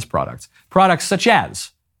line of men's products. Products such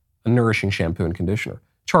as a nourishing shampoo and conditioner,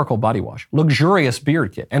 charcoal body wash, luxurious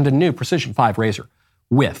beard kit, and a new Precision 5 razor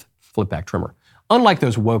with flip-back trimmer. Unlike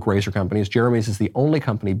those woke razor companies, Jeremy's is the only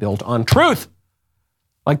company built on truth.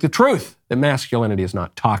 Like the truth that masculinity is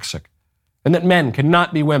not toxic and that men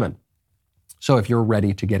cannot be women. So if you're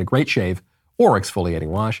ready to get a great shave or exfoliating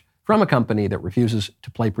wash from a company that refuses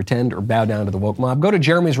to play pretend or bow down to the woke mob, go to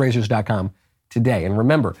jeremysrazors.com today. And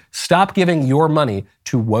remember, stop giving your money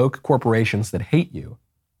to woke corporations that hate you.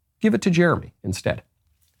 Give it to Jeremy instead.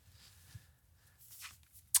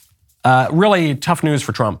 Really tough news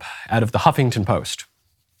for Trump out of the Huffington Post.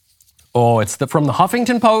 It's from the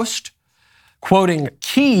Huffington Post, quoting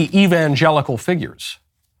key evangelical figures.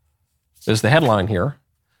 There's the headline here.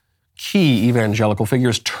 Key evangelical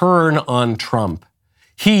figures turn on Trump.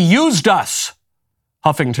 He used us,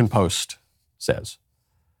 Huffington Post says.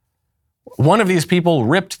 One of these people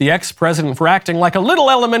ripped the ex-president for acting like a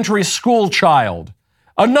little elementary school child.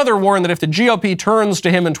 Another warned that if the GOP turns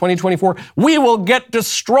to him in 2024, we will get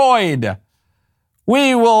destroyed.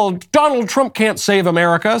 Donald Trump can't save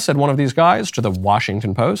America, said one of these guys to the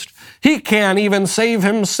Washington Post. He can't even save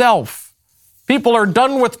himself. People are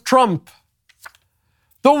done with Trump.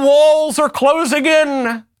 The walls are closing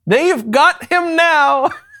in. They've got him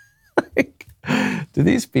now. Do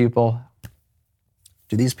these people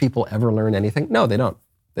ever learn anything? No, they don't.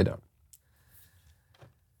 They don't.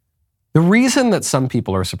 The reason that some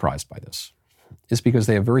people are surprised by this is because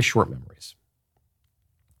they have very short memories.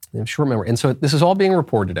 They have short memory. And so this is all being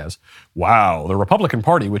reported as, wow, the Republican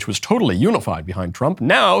Party, which was totally unified behind Trump,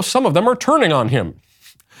 now some of them are turning on him.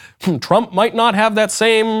 Trump might not have that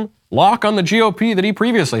same lock on the GOP that he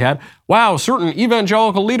previously had. Wow, certain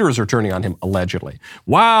evangelical leaders are turning on him, allegedly.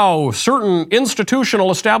 Wow, certain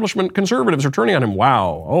institutional establishment conservatives are turning on him.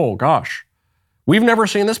 Wow, oh gosh. We've never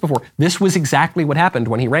seen this before. This was exactly what happened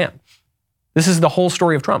when he ran. This is the whole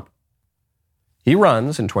story of Trump. He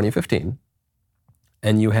runs in 2015.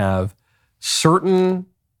 And you have certain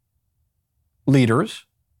leaders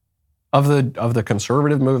of the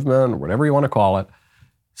conservative movement, or whatever you want to call it,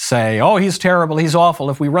 say, oh, he's terrible, he's awful.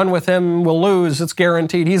 If we run with him, we'll lose. It's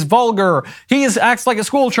guaranteed. He's vulgar. He acts like a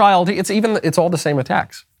school child. It's all the same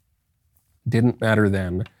attacks. Didn't matter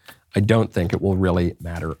then. I don't think it will really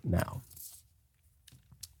matter now.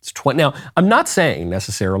 Now, I'm not saying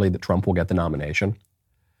necessarily that Trump will get the nomination,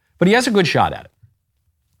 but he has a good shot at it.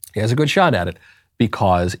 He has a good shot at it.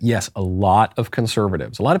 Because, yes, a lot of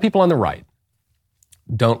conservatives, a lot of people on the right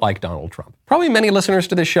don't like Donald Trump. Probably many listeners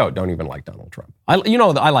to this show don't even like Donald Trump. I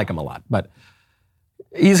like him a lot, but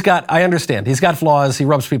I understand, he's got flaws. He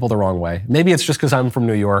rubs people the wrong way. Maybe it's just because I'm from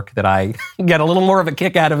New York that I get a little more of a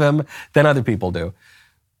kick out of him than other people do.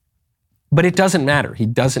 But it doesn't matter. He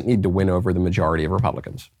doesn't need to win over the majority of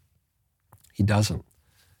Republicans. He doesn't.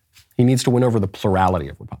 He needs to win over the plurality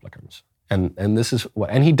of Republicans. And this is what,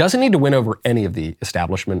 and he doesn't need to win over any of the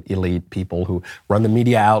establishment elite people who run the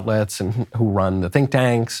media outlets and who run the think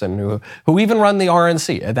tanks and who even run the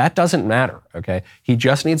RNC. That doesn't matter, okay? He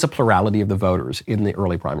just needs a plurality of the voters in the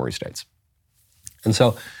early primary states. And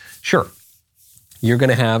so, sure, you're going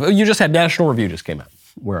to have, you just had National Review just came out.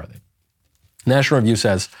 Where are they? National Review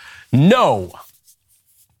says, no.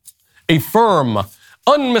 A firm,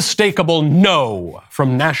 unmistakable no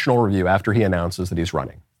from National Review after he announces that he's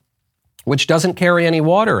running. Which doesn't carry any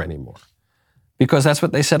water anymore, because that's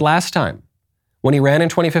what they said last time. When he ran in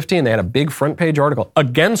 2015, they had a big front page article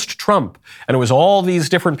against Trump. And it was all these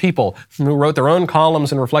different people who wrote their own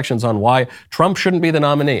columns and reflections on why Trump shouldn't be the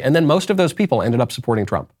nominee. And then most of those people ended up supporting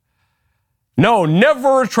Trump. No,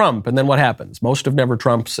 never Trump. And then what happens? Most of never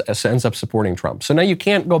Trump ends up supporting Trump. So now you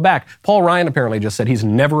can't go back. Paul Ryan apparently just said he's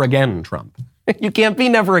never again Trump. You can't be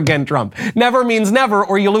never again Trump. Never means never,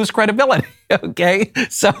 or you lose credibility, okay?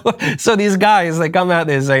 So these guys, they come out,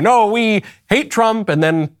 they say, no, we hate Trump, and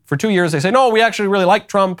then for 2 years they say, no, we actually really like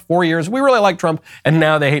Trump. 4 years, we really like Trump, and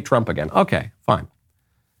now they hate Trump again. Okay, fine.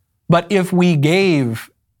 But if we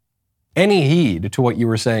gave any heed to what you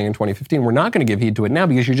were saying in 2015, we're not going to give heed to it now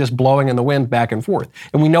because you're just blowing in the wind back and forth.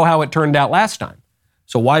 And we know how it turned out last time.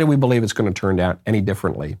 So why do we believe it's going to turn out any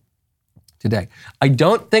differently today? I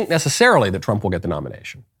don't think necessarily that Trump will get the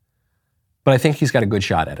nomination, but I think he's got a good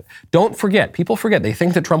shot at it. Don't forget, people forget, they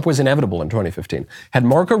think that Trump was inevitable in 2015. Had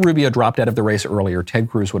Marco Rubio dropped out of the race earlier, Ted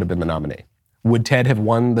Cruz would have been the nominee. Would Ted have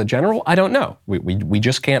won the general? I don't know. We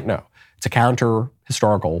just can't know. It's a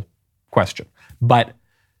counter-historical question. But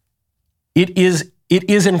it is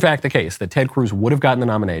in fact the case that Ted Cruz would have gotten the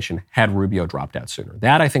nomination had Rubio dropped out sooner.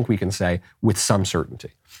 That I think we can say with some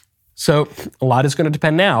certainty. So a lot is going to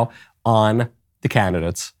depend now on the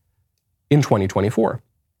candidates in 2024.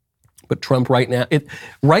 But Trump right now,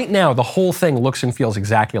 the whole thing looks and feels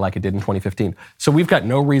exactly like it did in 2015. So we've got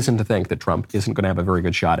no reason to think that Trump isn't going to have a very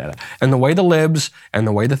good shot at it. And the way the libs and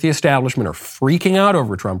the way that the establishment are freaking out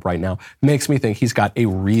over Trump right now makes me think he's got a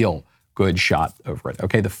real good shot over it.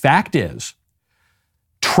 Okay, the fact is,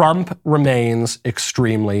 Trump remains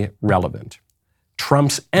extremely relevant.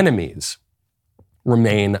 Trump's enemies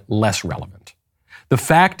remain less relevant. The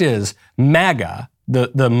fact is, MAGA,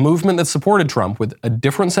 the movement that supported Trump with a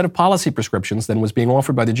different set of policy prescriptions than was being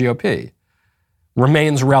offered by the GOP,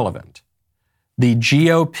 remains relevant. The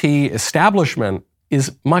GOP establishment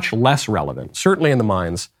is much less relevant, certainly in the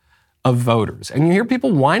minds of voters. And you hear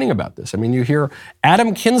people whining about this. I mean, you hear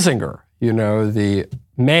Adam Kinzinger, the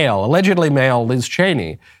allegedly male Liz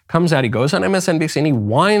Cheney, comes out, he goes on MSNBC and he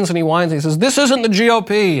whines and he whines and he says, this isn't the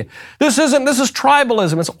GOP. This is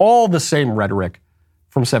tribalism. It's all the same rhetoric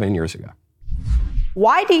from 7 years ago.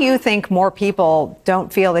 Why do you think more people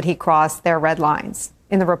don't feel that he crossed their red lines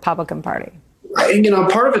in the Republican Party?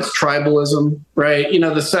 Part of it's tribalism, right?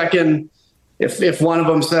 The second, if one of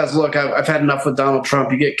them says, look, I've had enough with Donald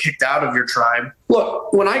Trump, you get kicked out of your tribe.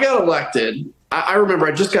 Look, when I got elected, I remember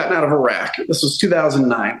I'd just gotten out of Iraq. This was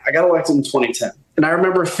 2009. I got elected in 2010. And I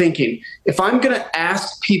remember thinking, if I'm going to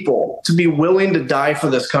ask people to be willing to die for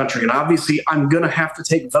this country, and obviously I'm going to have to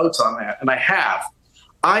take votes on that, and I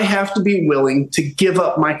have to be willing to give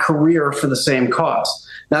up my career for the same cause.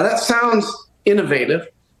 Now, that sounds innovative,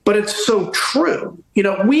 but it's so true.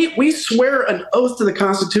 We swear an oath to the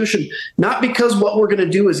Constitution, not because what we're going to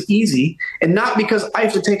do is easy, and not because I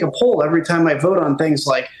have to take a poll every time I vote on things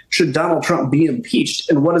like, should Donald Trump be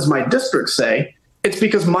impeached, and what does my district say? It's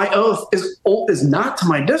because my oath is not to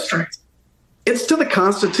my district. It's to the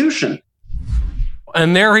Constitution.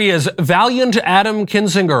 And there he is, valiant Adam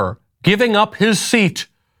Kinzinger, giving up his seat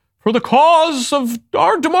for the cause of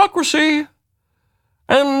our democracy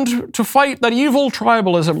and to fight that evil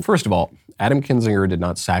tribalism. First of all, Adam Kinzinger did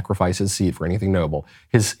not sacrifice his seat for anything noble.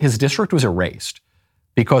 His district was erased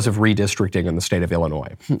because of redistricting in the state of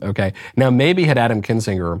Illinois. Okay. Now, maybe had Adam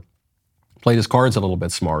Kinzinger played his cards a little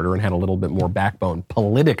bit smarter and had a little bit more backbone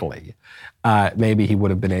politically, maybe he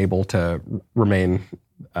would have been able to remain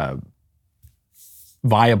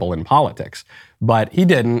viable in politics. But he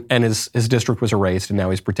didn't, and his district was erased, and now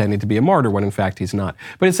he's pretending to be a martyr when in fact he's not.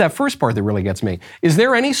 But it's that first part that really gets me. Is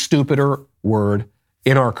there any stupider word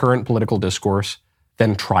in our current political discourse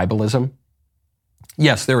than tribalism?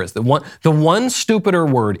 Yes, there is. The one stupider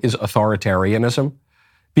word is authoritarianism,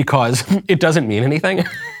 because it doesn't mean anything.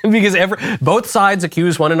 Because both sides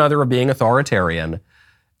accuse one another of being authoritarian,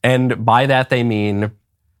 and by that they mean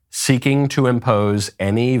seeking to impose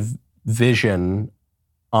any vision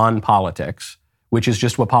on politics, which is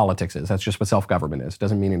just what politics is. That's just what self-government is. It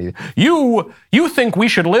doesn't mean anything. You think we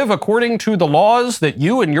should live according to the laws that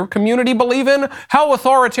you and your community believe in? How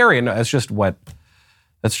authoritarian? No, that's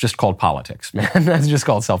just called politics, man. That's just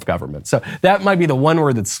called self-government. So that might be the one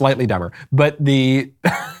word that's slightly dumber. But the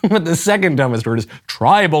second dumbest word is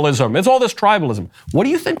tribalism. It's all this tribalism. What do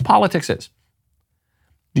you think politics is?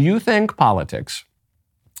 Do you think politics?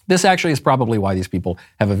 This actually is probably why these people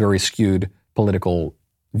have a very skewed political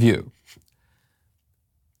view.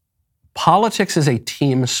 Politics is a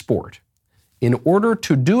team sport. in order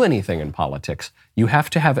to do anything in politics, you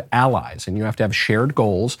have to have allies, and you have to have shared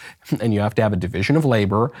goals, and you have to have a division of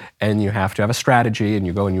labor, and you have to have a strategy, and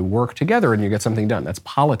you go and you work together and you get something done. That's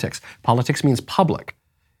politics. Politics means public.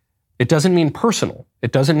 It doesn't mean personal.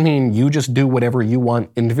 It doesn't mean you just do whatever you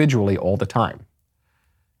want individually all the time.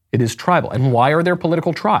 It is tribal. And why are there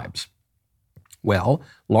political tribes? Well,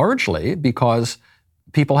 largely because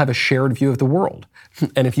people have a shared view of the world.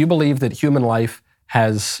 And if you believe that human life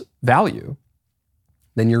has value,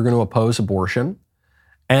 then you're going to oppose abortion,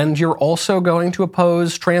 and you're also going to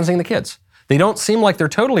oppose transing the kids. They don't seem like they're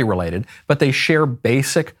totally related, but they share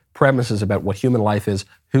basic premises about what human life is,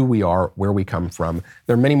 who we are, where we come from.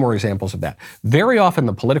 There are many more examples of that. Very often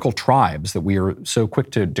the political tribes that we are so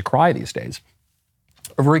quick to decry these days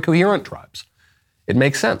are very coherent tribes. It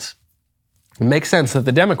makes sense. It makes sense that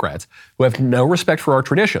the Democrats, who have no respect for our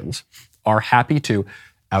traditions, are happy to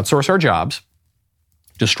outsource our jobs,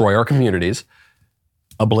 destroy our communities,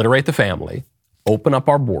 obliterate the family, open up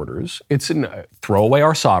our borders, throw away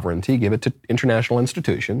our sovereignty, give it to international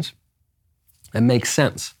institutions. It makes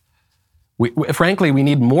sense. Frankly, we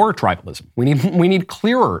need more tribalism. We need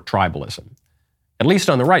clearer tribalism, at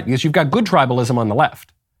least on the right, because you've got good tribalism on the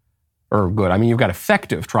left. You've got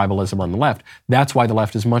effective tribalism on the left. That's why the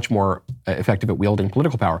left is much more effective at wielding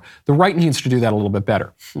political power. The right needs to do that a little bit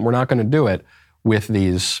better. We're not going to do it with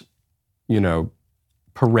these,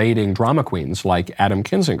 parading drama queens like Adam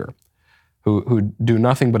Kinzinger, who do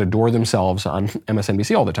nothing but adore themselves on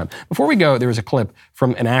MSNBC all the time. Before we go, there was a clip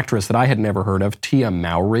from an actress that I had never heard of, Tia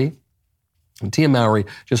Mowry. And Tia Mowry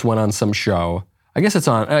just went on some show. I guess it's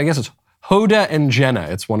Hoda and Jenna.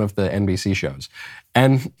 It's one of the NBC shows.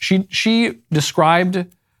 And she described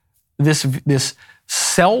this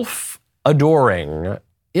self-adoring,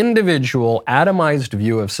 individual, atomized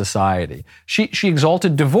view of society. She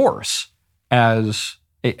exalted divorce as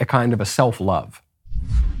a kind of a self-love.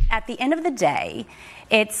 At the end of the day,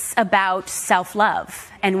 it's about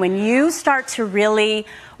self-love. And when you start to really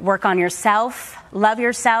work on yourself, love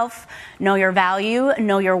yourself, know your value,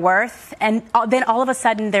 know your worth, and then all of a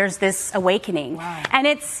sudden there's this awakening. Wow. And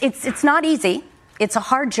it's not easy. It's a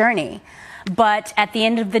hard journey. But at the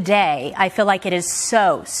end of the day, I feel like it is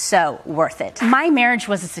so, so worth it. My marriage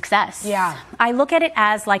was a success. Yeah. I look at it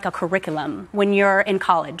as like a curriculum when you're in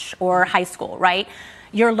college or high school, right?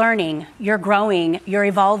 You're learning, you're growing, you're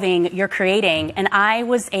evolving, you're creating. And I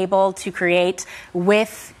was able to create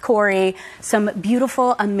with Corey some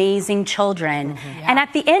beautiful, amazing children. Mm-hmm. Yeah. And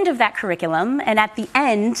at the end of that curriculum, and at the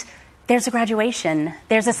end, there's a graduation,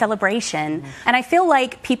 there's a celebration. Mm-hmm. And I feel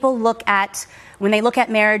like people when they look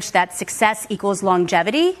at marriage, that success equals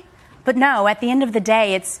longevity. But no, at the end of the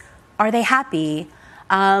day, it's, are they happy?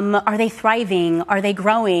 Are they thriving? Are they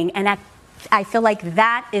growing? And I feel like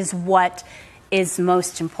that is what is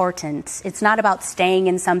most important. It's not about staying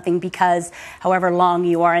in something because however long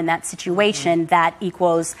you are in that situation, that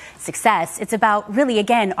equals success. It's about really,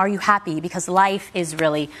 again, are you happy? Because life is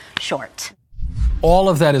really short. All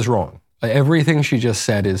of that is wrong. Everything she just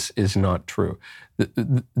said is not true.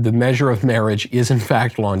 The measure of marriage is, in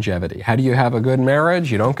fact, longevity. How do you have a good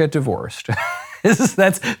marriage? You don't get divorced.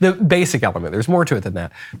 That's the basic element. There's more to it than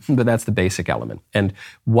that, but that's the basic element. And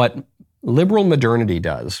what liberal modernity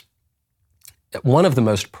does, one of the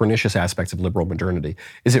most pernicious aspects of liberal modernity,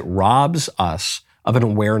 is it robs us of an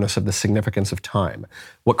awareness of the significance of time.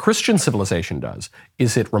 What Christian civilization does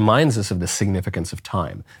is it reminds us of the significance of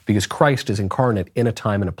time, because Christ is incarnate in a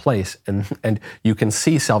time and a place, and you can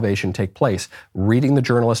see salvation take place, reading the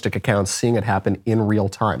journalistic accounts, seeing it happen in real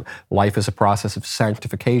time. Life is a process of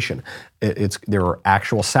sanctification. There are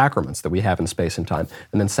actual sacraments that we have in space and time,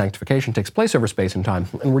 and then sanctification takes place over space and time,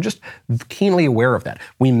 and we're just keenly aware of that.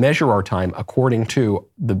 We measure our time according to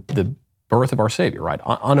the birth of our Savior, right?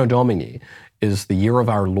 Anno Domini is the year of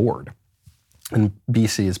our Lord, and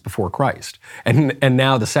BC is before Christ. And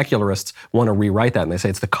now the secularists want to rewrite that, and they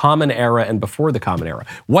say it's the common era and before the common era.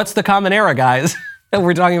 What's the common era, guys? And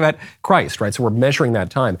we're talking about Christ, right? So we're measuring that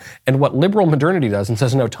time. And what liberal modernity does and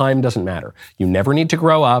says, no, time doesn't matter. You never need to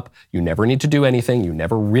grow up. You never need to do anything. You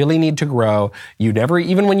never really need to grow. You never,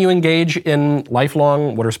 even when you engage in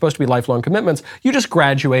what are supposed to be lifelong commitments, you just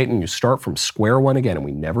graduate and you start from square one again. And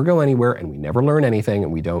we never go anywhere, and we never learn anything,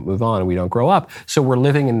 and we don't move on, and we don't grow up. So we're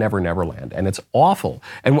living in Never Never Land, and it's awful.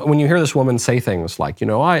 And when you hear this woman say things like,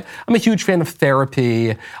 I'm a huge fan of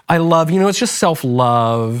therapy. I love, it's just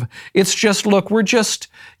self-love. It's just, look, we're just,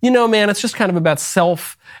 man, it's just kind of about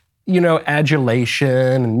self,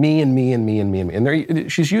 adulation and me and me and me and me and me.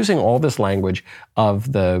 And she's using all this language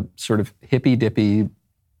of the sort of hippy-dippy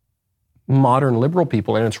modern liberal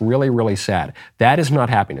people, and it's really, really sad. That is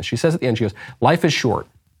not happiness. She says at the end, she goes, life is short.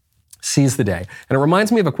 Seize the day. And it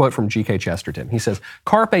reminds me of a quote from G.K. Chesterton. He says,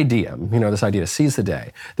 carpe diem, this idea to seize the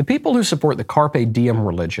day. The people who support the carpe diem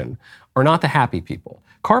religion are not the happy people.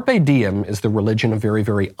 Carpe diem is the religion of very,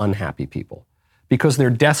 very unhappy people because they're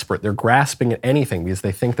desperate. They're grasping at anything because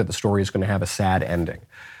they think that the story is going to have a sad ending.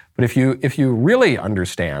 But if you really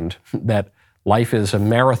understand that life is a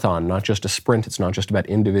marathon, not just a sprint, it's not just about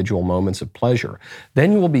individual moments of pleasure,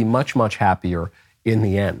 then you will be much, much happier in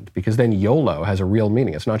the end, because then YOLO has a real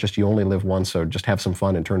meaning. It's not just you only live once, so just have some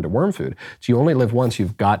fun and turn to worm food. It's you only live once,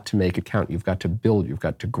 you've got to make it count. You've got to build, you've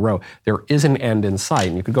got to grow. There is an end in sight,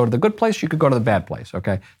 and you could go to the good place, you could go to the bad place,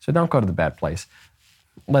 okay? So don't go to the bad place.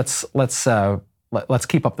 Let's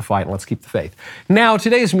keep up the fight and let's keep the faith. Now,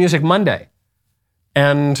 today is Music Monday,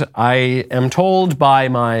 and I am told by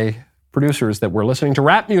my producers that we're listening to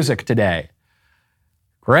rap music today.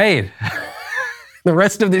 Great. The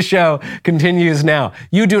rest of the show continues now.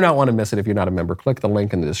 You do not want to miss it if you're not a member. Click the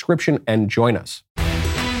link in the description and join us.